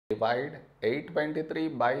divide 823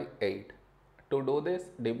 by 8. To do this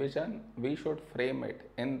division, we should frame it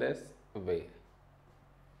in this way.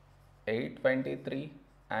 823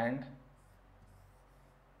 and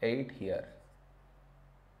 8 here.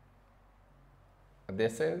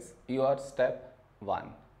 This is your step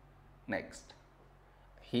 1. Next,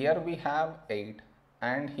 here we have 8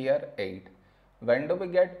 and here 8. When do we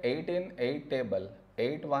get 8 in 8 table?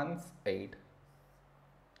 8 ones 8.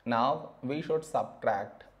 Now we should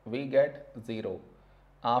subtract. We get 0.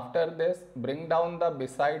 After this, bring down the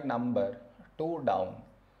beside number 2 down.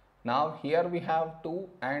 Now here we have 2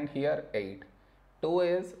 and here 8. 2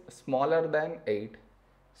 is smaller than 8.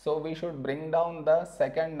 So we should bring down the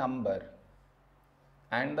second number.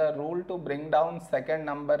 And the rule to bring down second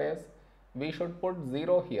number is we should put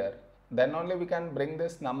 0 here. Then only we can bring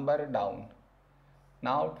this number down.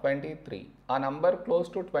 Now 23. A number close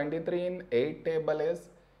to 23 in 8 table is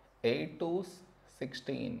 8 2's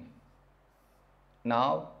 16.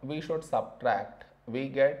 Now we should subtract. We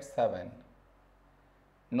get 7.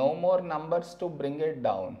 No more numbers to bring it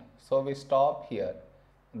down. So we stop here.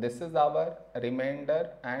 This is our remainder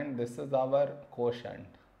and this is our quotient.